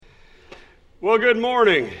Well, good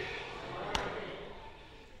morning.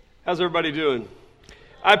 How's everybody doing?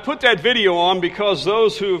 I put that video on because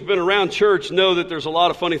those who have been around church know that there's a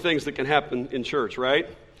lot of funny things that can happen in church, right?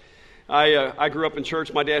 I grew up in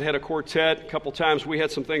church. My dad had a quartet. A couple times we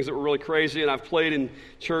had some things that were really crazy, and I've played in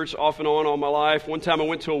church off and on all my life. One time I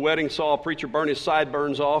went to a wedding, saw a preacher burn his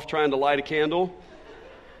sideburns off trying to light a candle.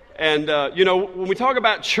 And, when we talk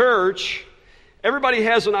about church, everybody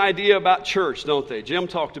has an idea about church, don't they? Jim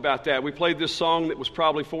talked about that. We played this song that was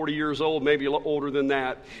probably 40 years old, maybe a little older than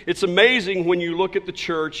that. It's amazing when you look at the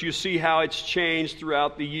church, you see how it's changed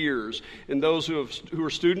throughout the years. And those who are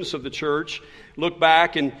students of the church look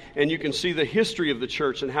back and you can see the history of the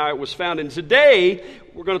church and how it was founded. And today,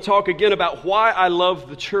 we're going to talk again about why I love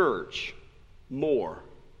the church more.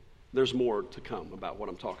 There's more to come about what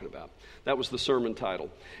I'm talking about. That was the sermon title.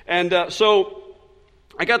 And so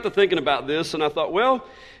I got to thinking about this, and I thought, well,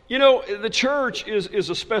 the church is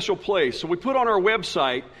a special place. So we put on our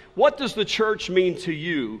website, what does the church mean to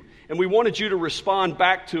you? And we wanted you to respond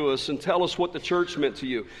back to us and tell us what the church meant to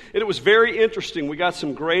you. And it was very interesting. We got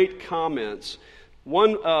some great comments.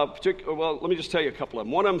 One let me just tell you a couple of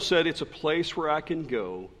them. One of them said, it's a place where I can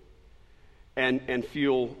go and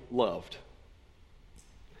feel loved.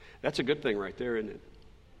 That's a good thing right there, isn't it?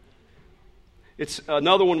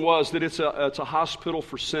 Another one was that it's a hospital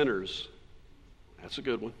for sinners. That's a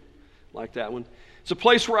good one. Like that one. It's a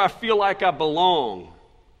place where I feel like I belong.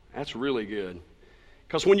 That's really good.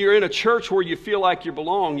 Because when you're in a church where you feel like you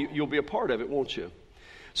belong, you'll be a part of it, won't you?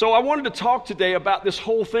 So I wanted to talk today about this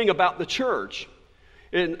whole thing about the church.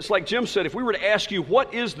 And it's like Jim said, if we were to ask you,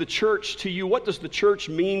 what is the church to you? What does the church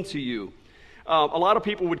mean to you? A lot of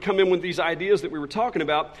people would come in with these ideas that we were talking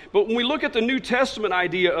about. But when we look at the New Testament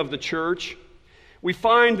idea of the church, we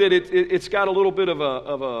find that it's got a little bit of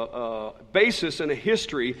a basis and a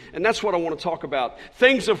history, and that's what I want to talk about.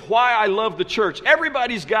 Things of why I love the church.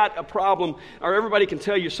 Everybody's got a problem, or everybody can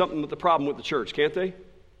tell you something with the problem with the church, can't they?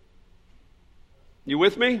 You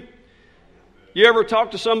with me? You ever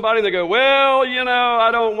talk to somebody and they go, well,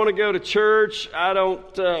 I don't want to go to church. I don't,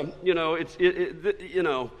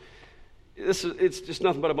 it's just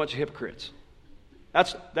nothing but a bunch of hypocrites.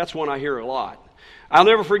 That's one I hear a lot. I'll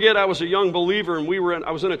never forget, I was a young believer, and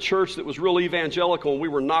I was in a church that was real evangelical, and we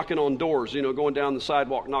were knocking on doors, going down the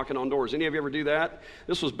sidewalk, knocking on doors. Any of you ever do that?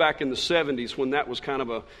 This was back in the 70s when that was kind of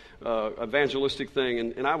a evangelistic thing,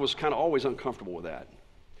 and I was kind of always uncomfortable with that.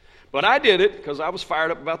 But I did it because I was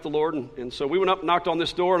fired up about the Lord, and so we went up and knocked on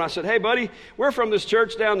this door, and I said, hey, buddy, we're from this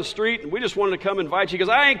church down the street, and we just wanted to come invite you, because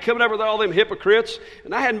I ain't coming up with all them hypocrites,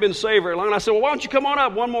 and I hadn't been saved very long. And I said, well, why don't you come on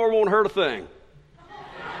up? One more won't hurt a thing.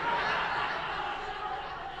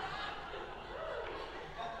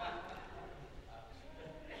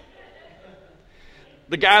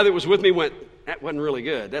 The guy that was with me went, that wasn't really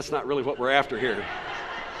good. That's not really what we're after here.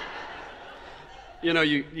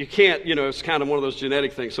 You can't, it's kind of one of those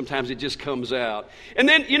genetic things. Sometimes it just comes out. And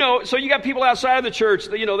then, so you got people outside of the church,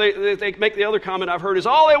 that, they make the other comment I've heard is,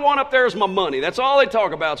 all they want up there is my money. That's all they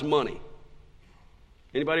talk about is money.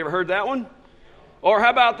 Anybody ever heard that one? Or how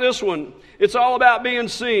about this one? It's all about being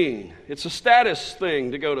seen. It's a status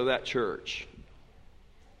thing to go to that church.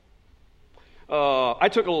 I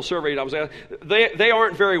took a little survey. I was asked, they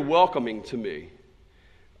aren't very welcoming to me.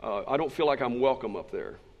 I don't feel like I'm welcome up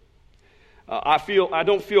there. I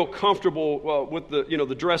don't feel comfortable with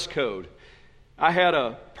the dress code. I had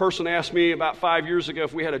a person ask me about 5 years ago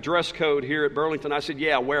if we had a dress code here at Burlington. I said,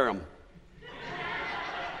 yeah, wear them.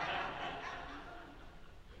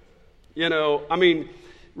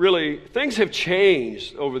 Really, things have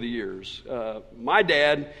changed over the years. My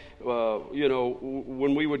dad,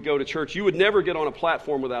 when we would go to church, you would never get on a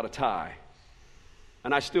platform without a tie.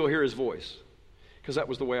 And I still hear his voice because that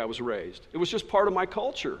was the way I was raised. It was just part of my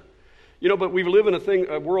culture. But we live in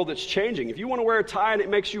a world that's changing. If you want to wear a tie and it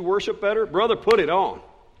makes you worship better, brother, put it on.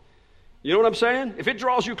 You know what I'm saying? If it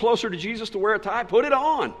draws you closer to Jesus to wear a tie, put it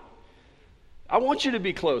on. I want you to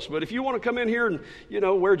be close, but if you want to come in here and,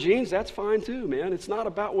 wear jeans, that's fine too, man. It's not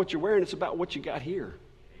about what you're wearing, it's about what you got here.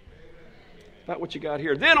 About what you got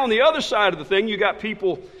here. Then on the other side of the thing, you got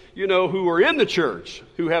people, who are in the church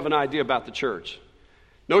who have an idea about the church.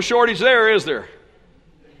 No shortage there, is there?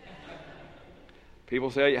 People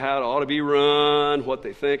tell you how it ought to be run, what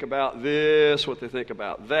they think about this, what they think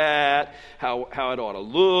about that, how it ought to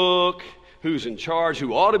look, who's in charge,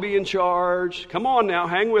 who ought to be in charge. Come on now,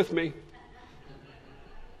 hang with me.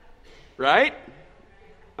 Right?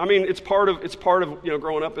 It's part of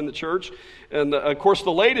growing up in the church. And of course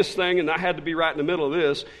the latest thing, and I had to be right in the middle of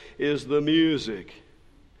this, is the music.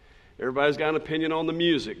 Everybody's got an opinion on the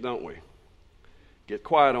music, don't we? Get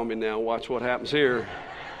quiet on me now, watch what happens here.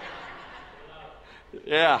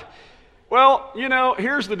 Yeah. Well,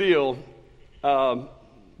 here's the deal.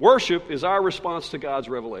 Worship is our response to God's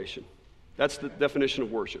revelation. That's the definition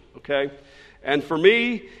of worship, okay? And for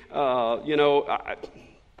me, I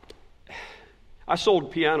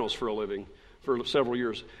sold pianos for a living for several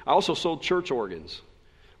years. I also sold church organs.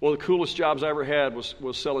 One of the coolest jobs I ever had was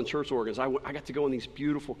selling church organs. I got to go in these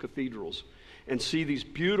beautiful cathedrals and see these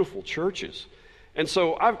beautiful churches. And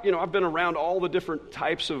so I've been around all the different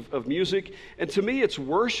types of music, and to me, it's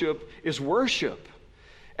worship is worship.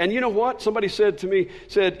 And you know what? Somebody said to me,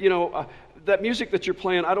 that music that you're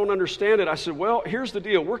playing, I don't understand it. I said, well, here's the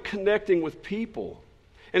deal. We're connecting with people,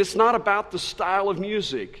 and it's not about the style of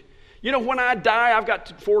music. When I die, I've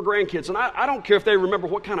got 4 grandkids, and I don't care if they remember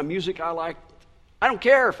what kind of music I like. I don't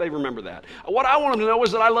care if they remember that. What I want them to know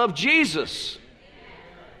is that I love Jesus.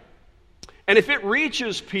 And if it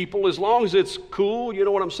reaches people, as long as it's cool, you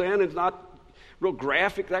know what I'm saying? It's not real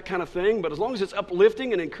graphic, that kind of thing. But as long as it's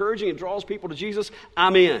uplifting and encouraging and draws people to Jesus,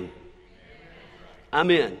 I'm in.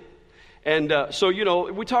 I'm in. And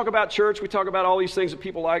we talk about church. We talk about all these things that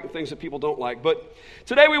people like and things that people don't like. But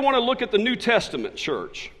today we want to look at the New Testament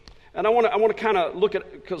church. And I want to kind of look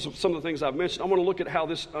at, because of some of the things I've mentioned, I want to look at how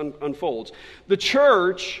this unfolds. The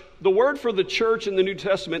church, the word for the church in the New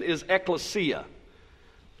Testament is ecclesia.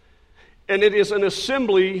 And it is an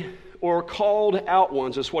assembly or called out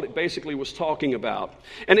ones, is what it basically was talking about.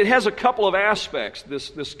 And it has a couple of aspects,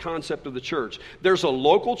 this concept of the church. There's a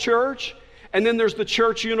local church, and then there's the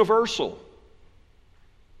church universal.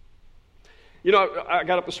 I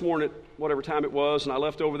got up this morning at whatever time it was, and I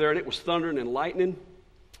left over there, and it was thundering and lightning.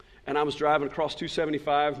 And I was driving across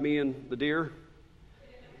 275, me and the deer.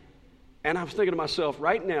 And I was thinking to myself,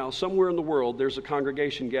 right now, somewhere in the world, there's a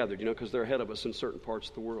congregation gathered, because they're ahead of us in certain parts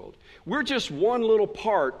of the world. We're just one little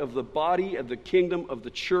part of the body of the kingdom of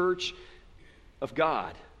the church of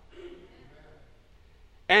God.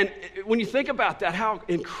 And when you think about that, how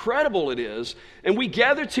incredible it is, and we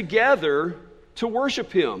gather together to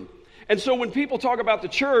worship Him. And so when people talk about the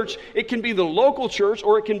church, it can be the local church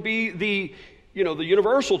or it can be the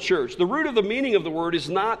universal church. The root of the meaning of the word is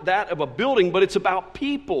not that of a building, but it's about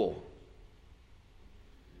people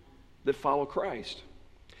that follow Christ.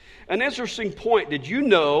 An interesting point. Did you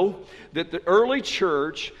know that the early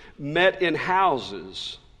church met in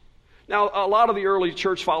houses? Now, a lot of the early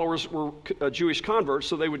church followers were Jewish converts,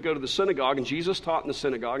 so they would go to the synagogue, and Jesus taught in the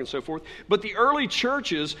synagogue and so forth. But the early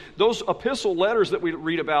churches, those epistle letters that we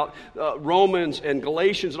read about, Romans and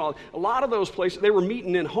Galatians and all, a lot of those places, they were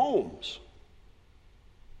meeting in homes.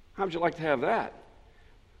 How would you like to have that?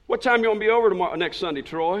 What time you want to be over next Sunday,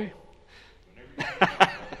 Troy?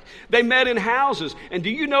 They met in houses. And do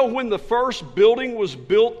you know when the first building was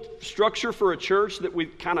built, structure for a church that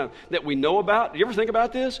we know about? Do you ever think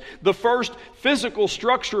about this? The first physical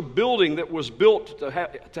structure building that was built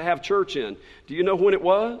to have church in. Do you know when it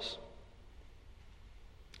was?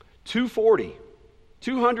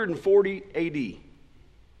 240 AD,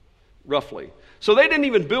 roughly. So they didn't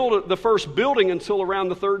even build the first building until around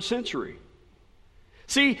the 3rd century.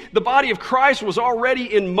 See, the body of Christ was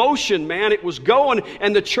already in motion, man. It was going,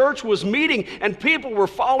 and the church was meeting, and people were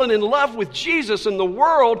falling in love with Jesus, and the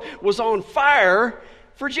world was on fire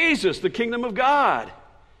for Jesus, the kingdom of God.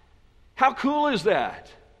 How cool is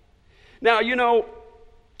that? Now,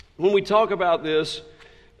 when we talk about this,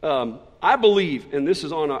 I believe, and this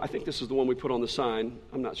is I think this is the one we put on the sign.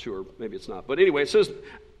 I'm not sure. Maybe it's not. But anyway, it says,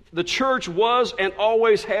 the church was and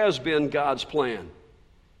always has been God's plan.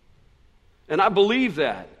 And I believe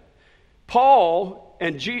that. Paul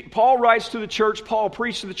writes to the church. Paul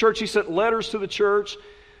preached to the church. He sent letters to the church.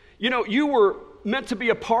 You were meant to be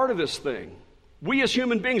a part of this thing. We as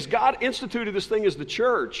human beings, God instituted this thing as the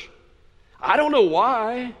church. I don't know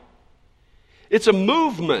why. It's a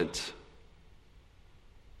movement.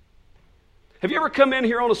 Have you ever come in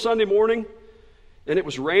here on a Sunday morning and it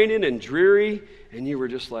was raining and dreary and you were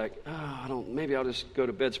just like, maybe I'll just go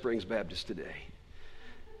to Bed Springs Baptist today.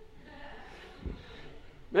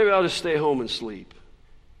 Maybe I'll just stay home and sleep.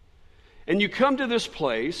 And you come to this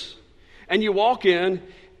place, and you walk in,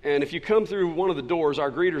 and if you come through one of the doors, our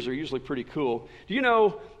greeters are usually pretty cool. Do you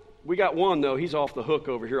know, we got one, though, he's off the hook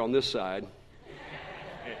over here on this side.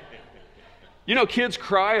 Kids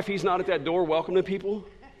cry if he's not at that door welcoming people.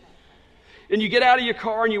 And you get out of your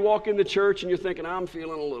car, and you walk in the church, and you're thinking, I'm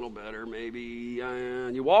feeling a little better, maybe.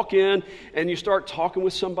 And you walk in, and you start talking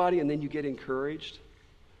with somebody, and then you get encouraged. Do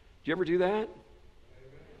you ever do that?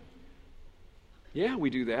 Yeah, we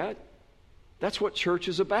do that. That's what church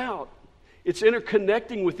is about. It's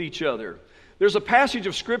interconnecting with each other. There's a passage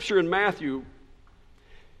of Scripture in Matthew.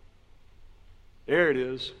 There it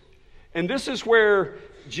is. And this is where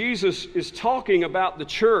Jesus is talking about the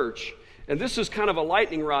church. And this is kind of a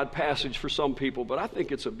lightning rod passage for some people, but I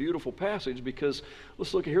think it's a beautiful passage because,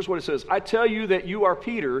 let's look at, here's what it says. I tell you that you are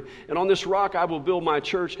Peter, and on this rock I will build my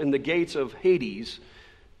church, and the gates of Hades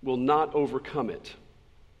will not overcome it.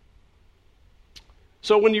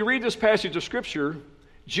 So when you read this passage of Scripture,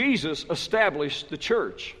 Jesus established the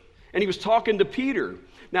church, and he was talking to Peter.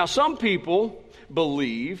 Now, some people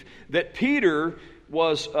believe that Peter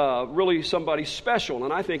was really somebody special,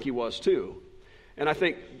 and I think he was too. And I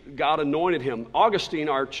think God anointed him. Augustine,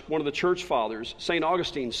 one of the church fathers, St.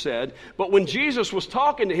 Augustine said, but when Jesus was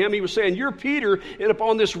talking to him, he was saying, you're Peter, and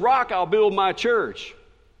upon this rock I'll build my church.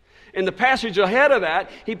 In the passage ahead of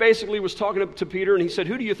that, he basically was talking to Peter, and he said,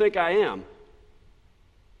 who do you think I am?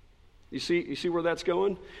 You see where that's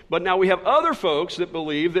going? But now we have other folks that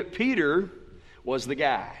believe that Peter was the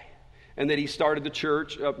guy, and that he started the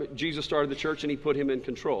church, Jesus started the church, and he put him in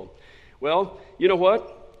control. Well, you know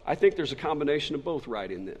what? I think there's a combination of both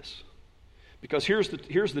right in this. Because here's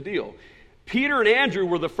the deal. Peter and Andrew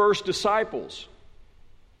were the first disciples.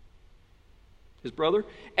 His brother.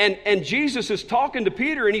 And Jesus is talking to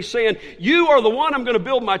Peter and he's saying, you are the one I'm going to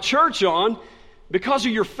build my church on because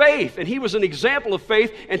of your faith. And he was an example of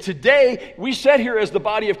faith. And today we sit here as the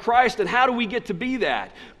body of Christ. And how do we get to be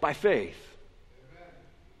that? By faith.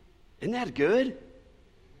 Isn't that good?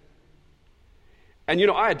 And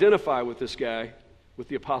I identify with this guy, with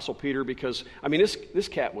the Apostle Peter, because, this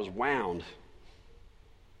cat was wound.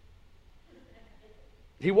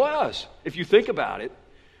 He was, if you think about it.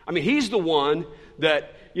 He's the one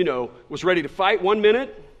that, was ready to fight 1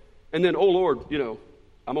 minute, and then, oh Lord,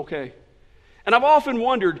 I'm okay. And I've often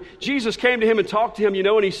wondered, Jesus came to him and talked to him,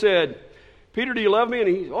 and he said, Peter, do you love me? And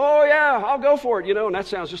he, oh yeah, I'll go for it, and that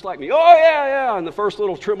sounds just like me. Oh yeah. And the first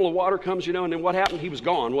little tremble of water comes, and then what happened? He was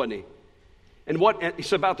gone, wasn't he? And what he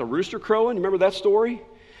said about the rooster crowing, you remember that story?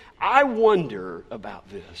 I wonder about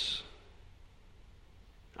this.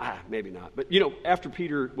 Maybe not. But, after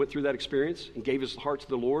Peter went through that experience and gave his heart to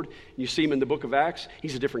the Lord, you see him in the book of Acts,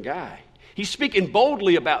 he's a different guy. He's speaking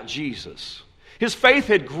boldly about Jesus. His faith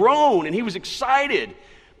had grown and he was excited.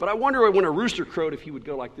 But I wonder when a rooster crowed if he would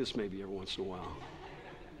go like this maybe every once in a while.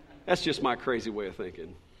 That's just my crazy way of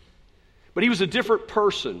thinking. But he was a different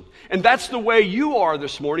person. And that's the way you are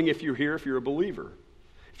this morning if you're here, if you're a believer.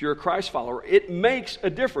 If you're a Christ follower, it makes a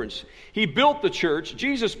difference. He built the church.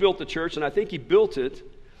 Jesus built the church, and I think he built it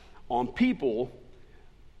on people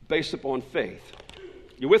based upon faith.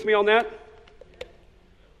 You with me on that?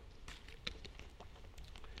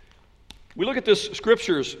 We look at this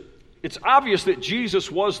scriptures. It's obvious that Jesus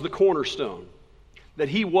was the cornerstone, that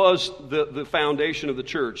he was the foundation of the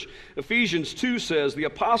church. Ephesians 2 says the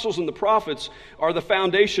apostles and the prophets are the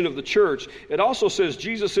foundation of the church. It also says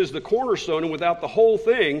Jesus is the cornerstone, and without the whole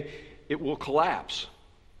thing, it will collapse.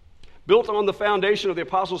 Built on the foundation of the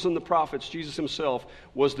apostles and the prophets, Jesus himself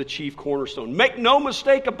was the chief cornerstone. Make no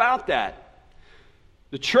mistake about that.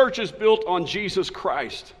 The church is built on Jesus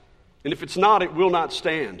Christ. And if it's not, it will not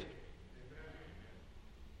stand.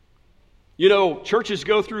 Churches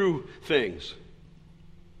go through things,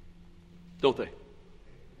 don't they?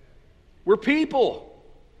 We're people.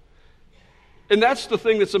 And that's the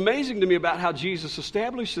thing that's amazing to me about how Jesus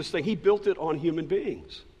established this thing. He built it on human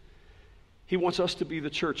beings. He wants us to be the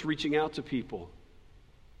church reaching out to people,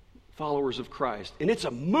 followers of Christ. And it's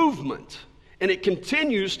a movement, and it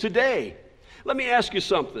continues today. Let me ask you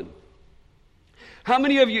something. How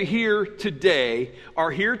many of you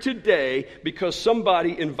are here today because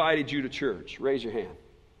somebody invited you to church? Raise your hand.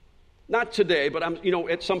 Not today, but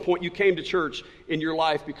at some point you came to church in your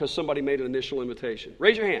life because somebody made an initial invitation.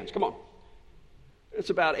 Raise your hands. Come on. It's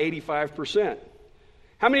about 85%.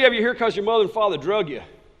 How many of you here because your mother and father drug you?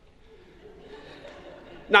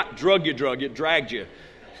 Not drug you, dragged you.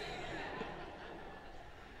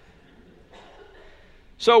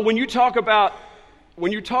 So when you talk about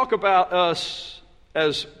us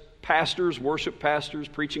as pastors, worship pastors,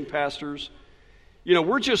 preaching pastors,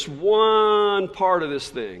 we're just one part of this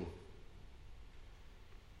thing.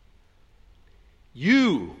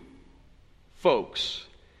 You folks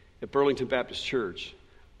at Burlington Baptist Church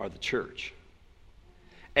are the church.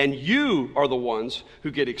 And you are the ones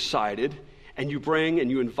who get excited, and you bring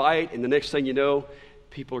and you invite, and the next thing you know,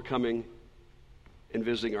 people are coming and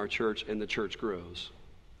visiting our church, and the church grows.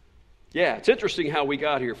 Yeah, it's interesting how we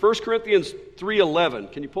got here. 1 Corinthians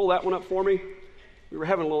 3:11. Can you pull that one up for me? We were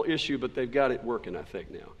having a little issue, but they've got it working, I think,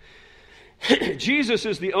 now. Jesus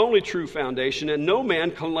is the only true foundation, and no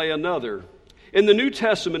man can lay another. In the New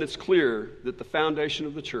Testament, it's clear that the foundation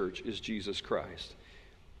of the church is Jesus Christ.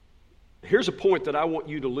 Here's a point that I want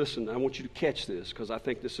you to listen. I want you to catch this because I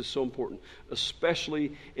think this is so important,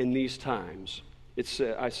 especially in these times. It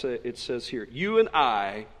says here, you and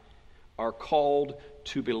I are called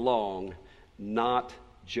to belong, not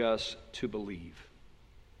just to believe.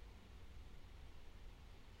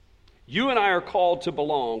 You and I are called to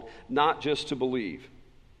belong, not just to believe.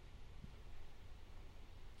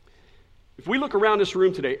 If we look around this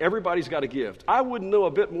room today, everybody's got a gift. I wouldn't know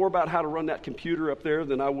a bit more about how to run that computer up there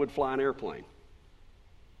than I would fly an airplane.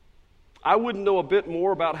 I wouldn't know a bit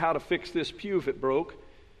more about how to fix this pew if it broke.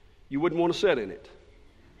 You wouldn't want to sit in it.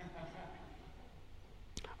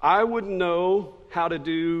 I wouldn't know how to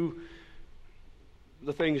do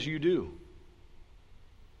the things you do.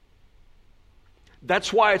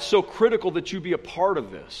 That's why it's so critical that you be a part of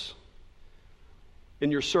this in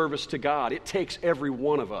your service to God. It takes every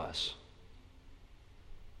one of us.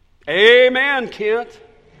 Amen, Kent.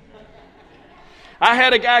 I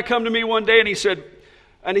had a guy come to me one day and he said,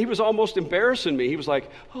 and he was almost embarrassing me. He was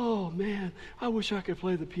like, oh man, I wish I could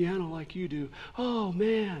play the piano like you do. Oh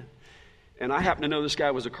man. And I happened to know this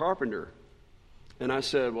guy was a carpenter. And I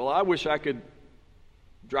said, well, I wish I could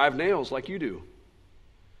drive nails like you do.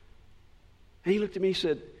 And he looked at me and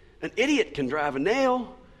said, an idiot can drive a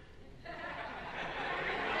nail.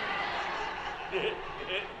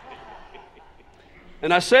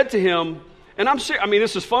 And I said to him, and I'm serious, I mean,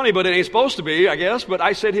 this is funny, but it ain't supposed to be, I guess. But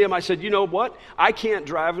I said to him, I said, you know what? I can't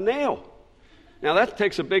drive a nail. Now, that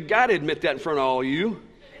takes a big guy to admit that in front of all of you.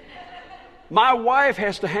 My wife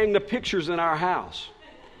has to hang the pictures in our house.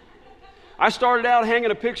 I started out hanging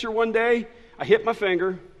a picture one day. I hit my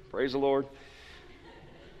finger. Praise the Lord.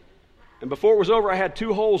 And before it was over, I had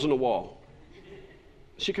 2 holes in the wall.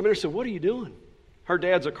 She came in and said, what are you doing? Her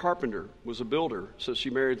dad's a carpenter, was a builder, so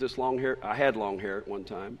she married this long hair. I had long hair at one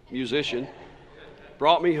time, musician.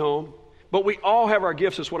 Brought me home. But we all have our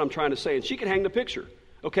gifts, is what I'm trying to say. And she can hang the picture,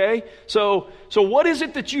 okay? So what is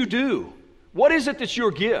it that you do? What is it that's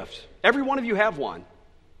your gift? Every one of you have one.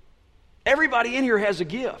 Everybody in here has a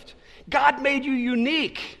gift. God made you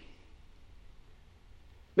unique.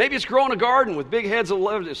 Maybe it's growing a garden with big heads of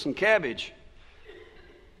lettuce and cabbage.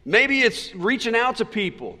 Maybe it's reaching out to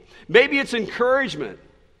people. Maybe it's encouragement.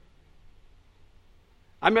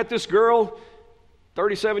 I met this girl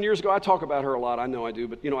 37 years ago. I talk about her a lot. I know I do,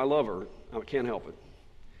 but I love her. I can't help it.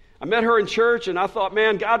 I met her in church, and I thought,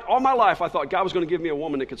 man, God, all my life I thought God was going to give me a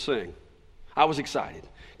woman that could sing. I was excited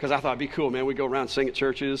because I thought it'd be cool, man. We go around and sing at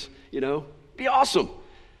churches, be awesome.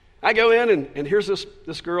 I go in, and here's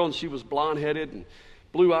this girl, and she was blonde-headed and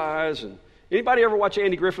blue eyes. And anybody ever watch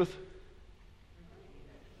Andy Griffith?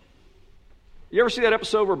 You ever see that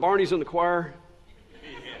episode where Barney's in the choir?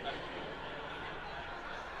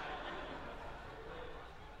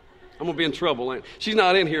 I'm going to be in trouble. She's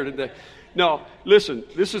not in here today. No, listen,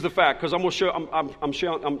 this is the fact, because I'm going to show.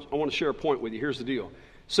 I want to share a point with you. Here's the deal.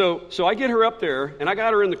 So I get her up there, and I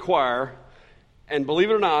got her in the choir, and believe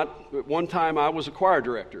it or not, at one time I was a choir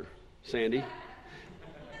director, Sandy.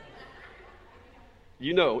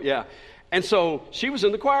 Yeah. And so she was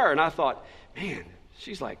in the choir, and I thought, man,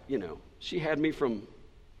 she's like, she had me from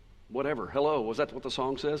whatever. Hello, was that what the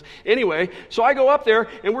song says? Anyway, so I go up there,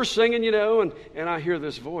 and we're singing, and I hear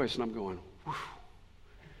this voice, and I'm going, whew.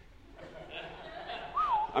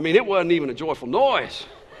 I mean, it wasn't even a joyful noise.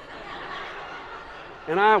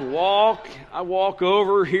 And I walk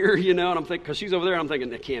over here, and I'm thinking, because she's over there, I'm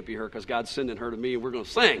thinking, that can't be her, because God's sending her to me, and we're going to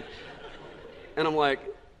sing. And I'm like,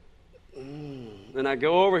 And I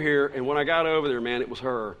go over here, and when I got over there, man, it was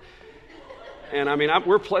her. And I mean,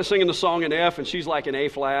 we're singing the song in F, and she's like in A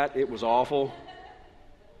flat. It was awful.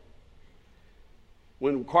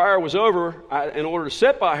 When the choir was over, in order to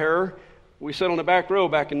sit by her, we sat on the back row.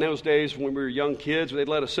 Back in those days when we were young kids, they'd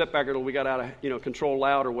let us sit back until we got out of control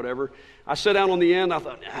loud or whatever. I sat down on the end. I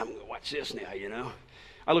thought, I'm going to watch this now,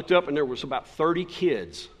 I looked up, and there was about 30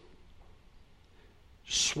 kids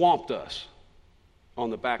swamped us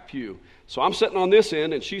on the back pew. So I'm sitting on this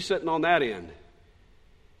end, and she's sitting on that end.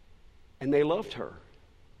 And they loved her.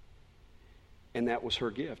 And that was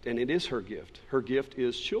her gift. And it is her gift. Her gift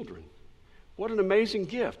is children. What an amazing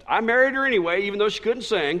gift. I married her anyway, even though she couldn't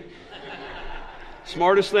sing.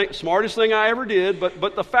 Smartest thing I ever did.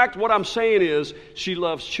 But the fact, what I'm saying is, she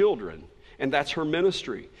loves children. And that's her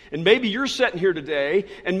ministry. And maybe you're sitting here today,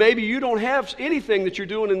 and maybe you don't have anything that you're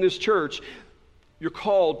doing in this church. You're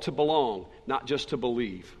called to belong, not just to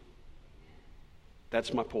believe.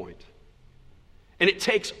 That's my point. And it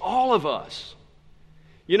takes all of us.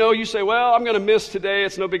 You say, well, I'm going to miss today.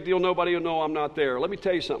 It's no big deal. Nobody will know I'm not there. Let me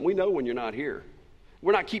tell you something. We know when you're not here.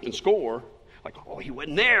 We're not keeping score. Like, oh, he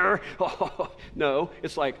wasn't there. No,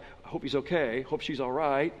 it's like, I hope he's okay. Hope she's all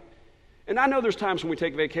right. And I know there's times when we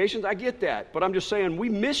take vacations. I get that. But I'm just saying, we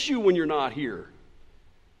miss you when you're not here.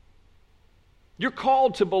 You're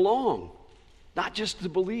called to belong, not just to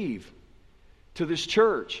believe, to this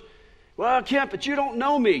church. Well, Kent, but you don't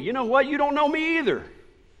know me. You know what? You don't know me either.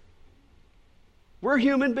 We're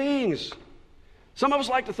human beings. Some of us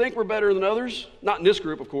like to think we're better than others. Not in this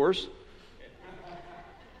group, of course.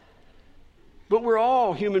 But we're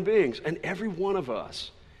all human beings, and every one of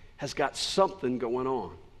us has got something going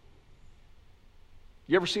on.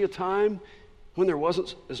 You ever see a time when there was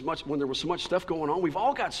so much stuff going on? We've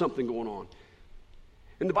all got something going on.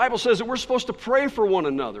 And the Bible says that we're supposed to pray for one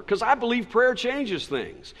another, because I believe prayer changes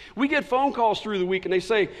things. We get phone calls through the week and they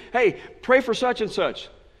say, hey, pray for such and such.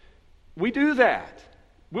 We do that.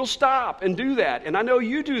 We'll stop and do that. And I know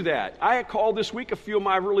you do that. I called this week a few of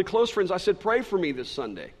my really close friends. I said, pray for me this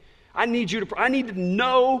Sunday. I need to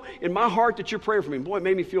know in my heart that you're praying for me. Boy, it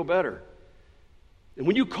made me feel better. And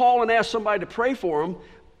when you call and ask somebody to pray for them,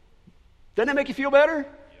 doesn't that make you feel better?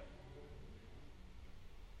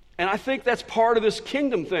 And I think that's part of this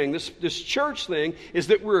kingdom thing, this church thing, is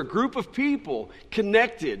that we're a group of people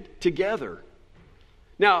connected together.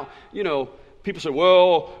 Now, people say,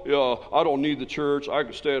 well, I don't need the church. I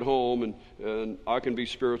can stay at home and I can be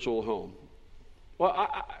spiritual at home. Well,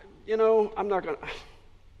 I'm not going to...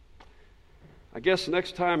 I guess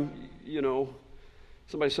next time,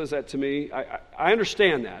 somebody says that to me, I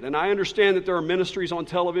understand that. And I understand that there are ministries on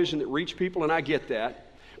television that reach people, and I get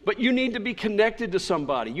that. But you need to be connected to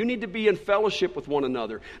somebody. You need to be in fellowship with one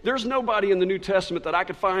another. There's nobody in the New Testament that I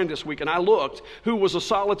could find this week, and I looked, who was a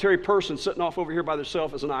solitary person sitting off over here by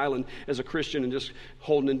themselves as an island, as a Christian, and just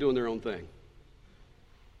holding and doing their own thing.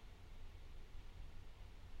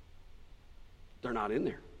 They're not in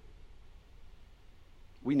there.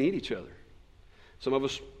 We need each other. Some of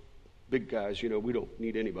us big guys, we don't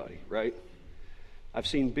need anybody, right? I've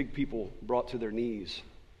seen big people brought to their knees.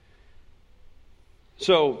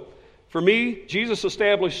 So, for me, Jesus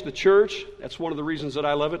established the church. That's one of the reasons that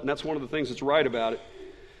I love it, and that's one of the things that's right about it.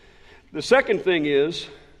 The second thing is,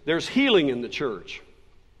 there's healing in the church.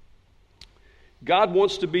 God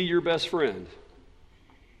wants to be your best friend.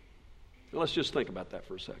 Now, let's just think about that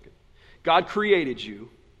for a second. God created you,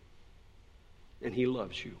 and He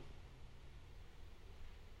loves you.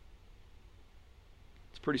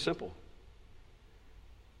 It's pretty simple.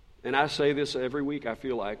 And I say this every week, I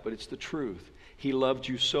feel like, but it's the truth. He loved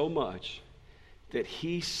you so much that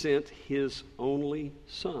He sent His only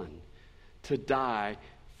Son to die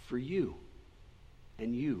for you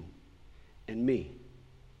and me.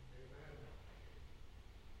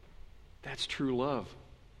 That's true love.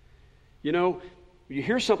 You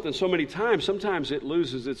hear something so many times, sometimes it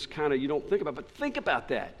loses its kind of, you don't think about it, but think about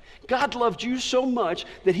that. God loved you so much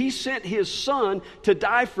that He sent His Son to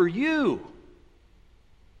die for you.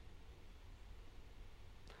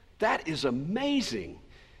 That is amazing.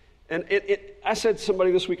 And I said to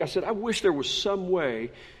somebody this week, I said, I wish there was some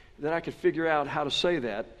way that I could figure out how to say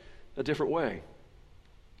that a different way,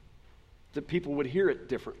 that people would hear it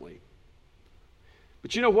differently.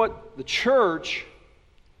 But you know what? The church,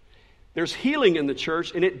 there's healing in the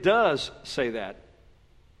church, and it does say that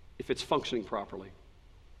if it's functioning properly.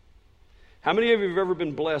 How many of you have ever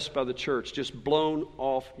been blessed by the church, just blown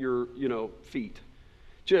off your, feet?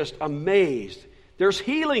 Just amazed. There's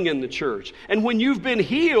healing in the church. And when you've been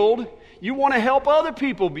healed, you want to help other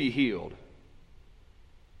people be healed.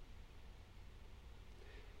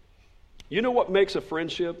 You know what makes a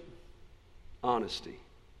friendship? Honesty.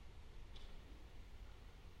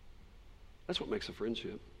 That's what makes a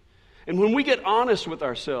friendship. And when we get honest with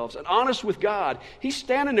ourselves and honest with God, He's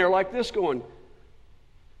standing there like this going,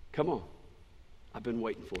 come on, I've been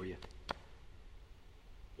waiting for you.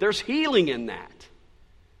 There's healing in that.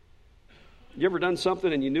 You ever done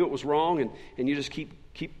something and you knew it was wrong and you just keep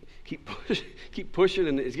pushing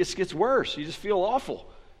and it just gets worse. You just feel awful.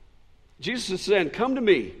 Jesus is saying, come to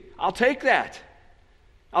me. I'll take that.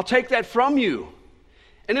 I'll take that from you.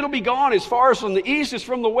 And it'll be gone as far as from the east is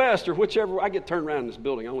from the west, or whichever. I get turned around in this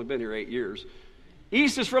building. I've only been here 8 years.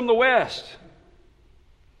 East is from the west.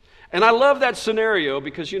 And I love that scenario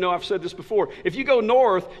because, I've said this before. If you go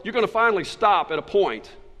north, you're going to finally stop at a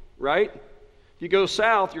point, right? If you go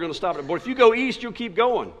south, you're going to stop at a point. If you go east, you'll keep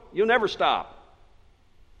going. You'll never stop.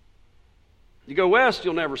 You go west,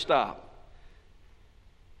 you'll never stop.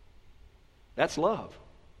 That's love.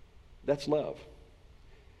 That's love.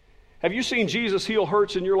 Have you seen Jesus heal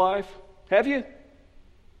hurts in your life? Have you?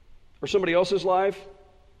 Or somebody else's life?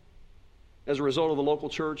 As a result of the local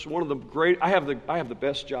church? I have the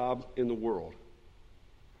best job in the world.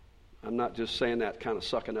 I'm not just saying that kind of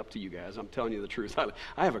sucking up to you guys. I'm telling you the truth.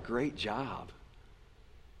 I have a great job.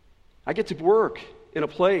 I get to work in a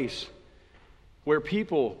place where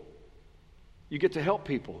you get to help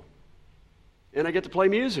people. And I get to play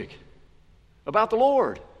music about the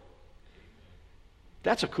Lord.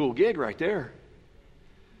 That's a cool gig right there.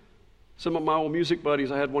 Some of my old music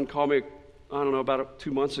buddies, I had one call me, about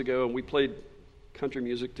 2 months ago, and we played country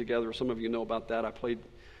music together. Some of you know about that. I played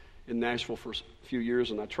in Nashville for a few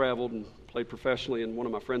years, and I traveled and played professionally, and one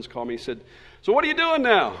of my friends called me. He said, "So what are you doing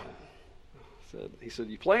now?" He said,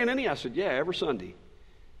 "You playing any?" I said, "Yeah, every Sunday."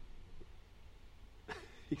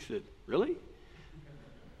 He said, "Really?"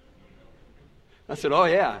 I said, "Oh,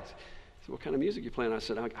 yeah." He said, "What kind of music you playing?" I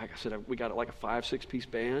said, "We got like a 5-6 piece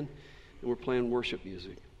band, and we're playing worship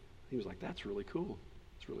music." He was like, "That's really cool.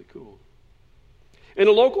 It's really cool." In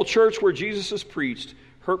a local church where Jesus is preached,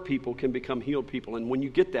 hurt people can become healed people. And when you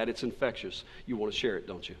get that, it's infectious. You want to share it,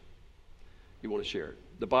 don't you? You want to share it.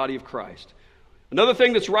 The body of Christ. Another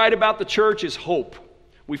thing that's right about the church is hope.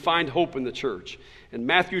 We find hope in the church. In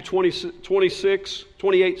Matthew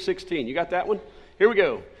 28:16. You got that one? Here we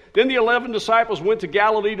go. Then the 11 disciples went to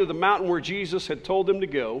Galilee to the mountain where Jesus had told them to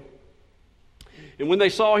go. And when they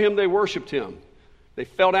saw him, they worshiped him. They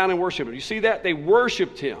fell down and worshiped him. You see that? They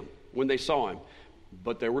worshiped him when they saw him.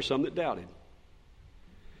 But there were some that doubted.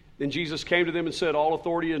 Then Jesus came to them and said, "All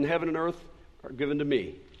authority in heaven and earth are given to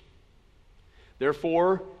me.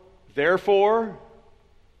 Therefore,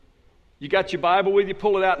 you got your Bible with you?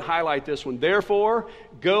 Pull it out and highlight this one. Therefore,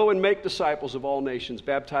 go and make disciples of all nations,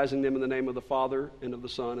 baptizing them in the name of the Father and of the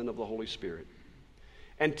Son and of the Holy Spirit.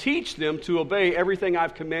 And teach them to obey everything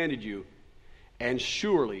I've commanded you. And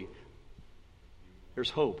surely,"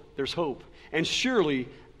 there's hope. "And surely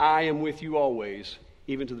I am with you always,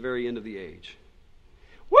 even to the very end of the age."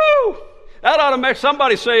 Woo! That ought to make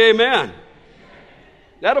somebody say amen.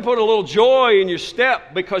 That'll put a little joy in your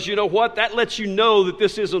step, because you know what? That lets you know that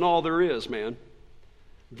this isn't all there is, man.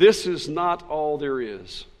 This is not all there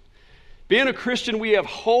is. Being a Christian, we have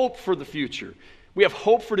hope for the future. We have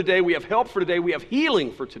hope for today. We have help for today. We have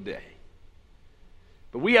healing for today.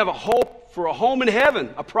 But we have a hope for a home in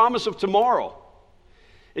heaven, a promise of tomorrow.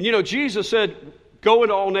 And you know, Jesus said, "Go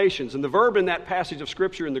into all nations." And the verb in that passage of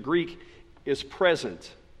Scripture in the Greek is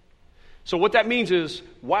present. So what that means is,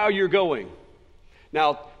 while you're going.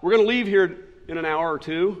 Now, we're going to leave here in an hour or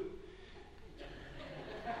two.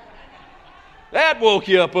 That woke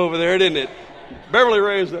you up over there, didn't it? Beverly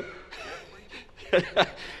raised up.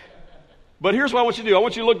 But here's what I want you to do. I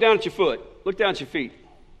want you to look down at your foot. Look down at your feet.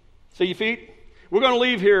 See your feet? We're going to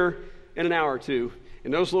leave here in an hour or two,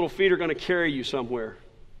 and those little feet are going to carry you somewhere.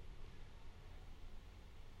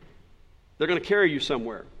 They're going to carry you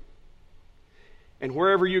somewhere. And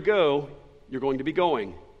wherever you go, you're going to be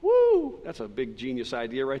going. Woo! That's a big genius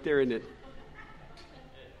idea right there, isn't it?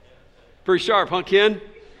 Pretty sharp, huh, Ken?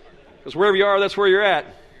 Because wherever you are, that's where you're at.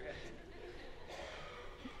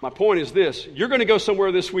 My point is this. You're going to go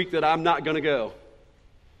somewhere this week that I'm not going to go.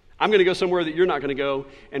 I'm going to go somewhere that you're not going to go.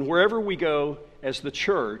 And wherever we go as the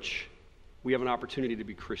church, we have an opportunity to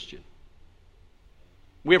be Christian.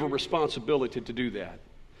 We have a responsibility to do that.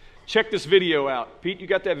 Check this video out. Pete, you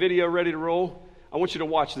got that video ready to roll? I want you to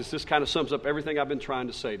watch this. This kind of sums up everything I've been trying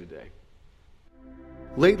to say today.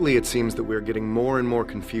 Lately, it seems that we're getting more and more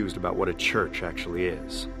confused about what a church actually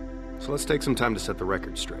is. So let's take some time to set the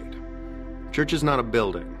record straight. Church is not a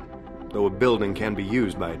building, though a building can be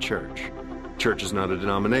used by a church. Church is not a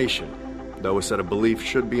denomination, though a set of beliefs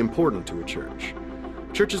should be important to a church.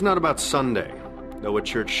 Church is not about Sunday, though a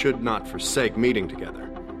church should not forsake meeting together.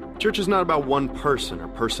 Church is not about one person or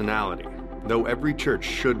personality, though every church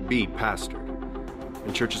should be pastored.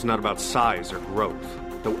 And church is not about size or growth,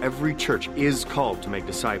 though every church is called to make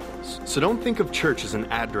disciples. So don't think of church as an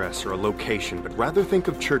address or a location, but rather think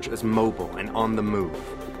of church as mobile and on the move.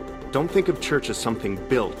 Don't think of church as something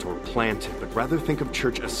built or planted, but rather think of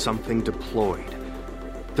church as something deployed.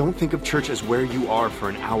 Don't think of church as where you are for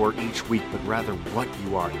an hour each week, but rather what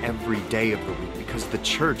you are every day of the week, because the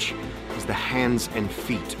church is the hands and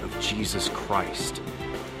feet of Jesus Christ.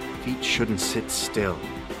 Feet shouldn't sit still.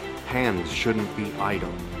 Hands shouldn't be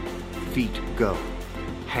idle. Feet go.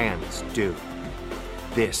 Hands do.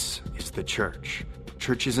 This is the church.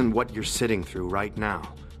 Church isn't what you're sitting through right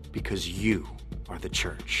now, because you are the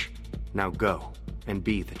church. Now go and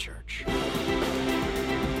be the church.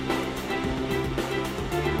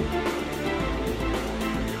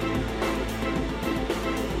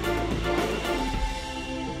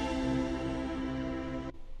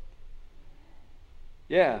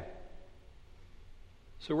 Yeah.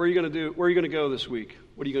 So where are you going to do? Where are you going to go this week?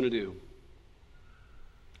 What are you going to do?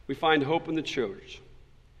 We find hope in the church.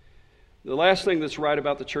 The last thing that's right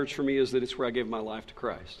about the church for me is that it's where I gave my life to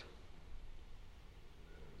Christ.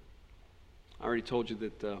 I already told you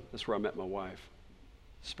that that's where I met my wife.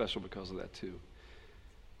 Special because of that too.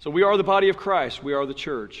 So we are the body of Christ. We are the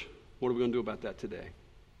church. What are we going to do about that today?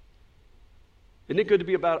 Isn't it good to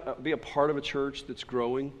be a part of a church that's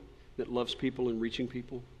growing, that loves people and reaching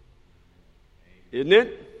people? Isn't it?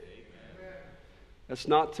 Amen. That's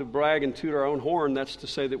not to brag and toot our own horn. That's to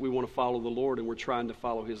say that we want to follow the Lord and we're trying to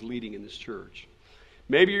follow His leading in this church.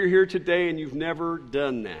 Maybe you're here today and you've never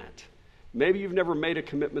done that. Maybe you've never made a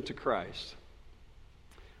commitment to Christ.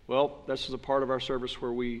 Well, this is a part of our service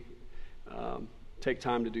where we take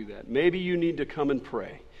time to do that. Maybe you need to come and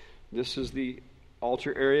pray. This is the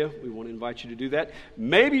altar area. We want to invite you to do that.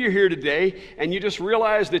 Maybe you're here today and you just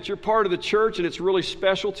realize that you're part of the church and it's really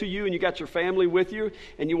special to you and you got your family with you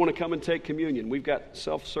and you want to come and take communion. We've got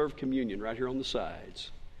self-serve communion right here on the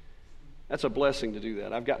sides. That's a blessing to do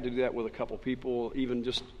that. I've got to do that with a couple people, even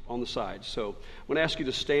just on the sides. So I'm going to ask you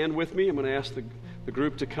to stand with me. I'm going to ask the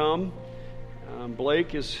group to come.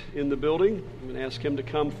 Blake is in the building. I'm going to ask him to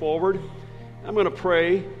come forward. I'm going to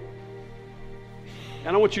pray.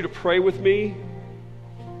 And I want you to pray with me.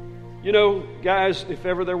 You know, guys, if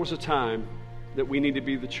ever there was a time that we need to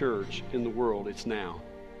be the church in the world, it's now.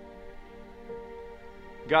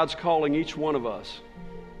 God's calling each one of us.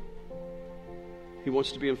 He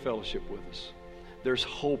wants to be in fellowship with us. There's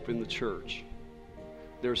hope in the church.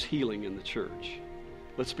 There's healing in the church.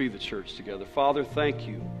 Let's be the church together. Father, thank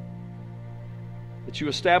you that you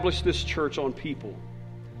established this church on people,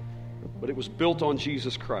 but it was built on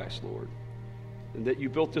Jesus Christ, Lord. And that you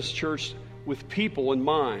built this church with people in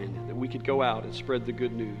mind, that we could go out and spread the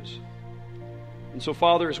good news. And so,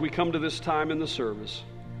 Father, as we come to this time in the service,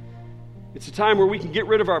 it's a time where we can get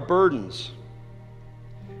rid of our burdens.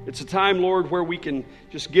 It's a time, Lord, where we can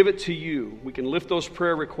just give it to you. We can lift those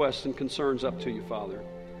prayer requests and concerns up to you, Father.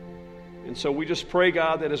 And so we just pray,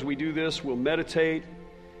 God, that as we do this, we'll meditate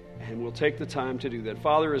and we'll take the time to do that.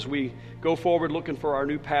 Father, as we go forward looking for our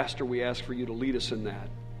new pastor, we ask for you to lead us in that.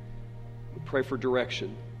 We pray for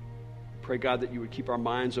direction. Pray, God, that you would keep our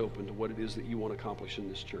minds open to what it is that you want to accomplish in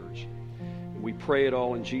this church. And we pray it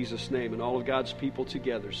all in Jesus' name. And all of God's people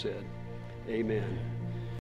together said, amen.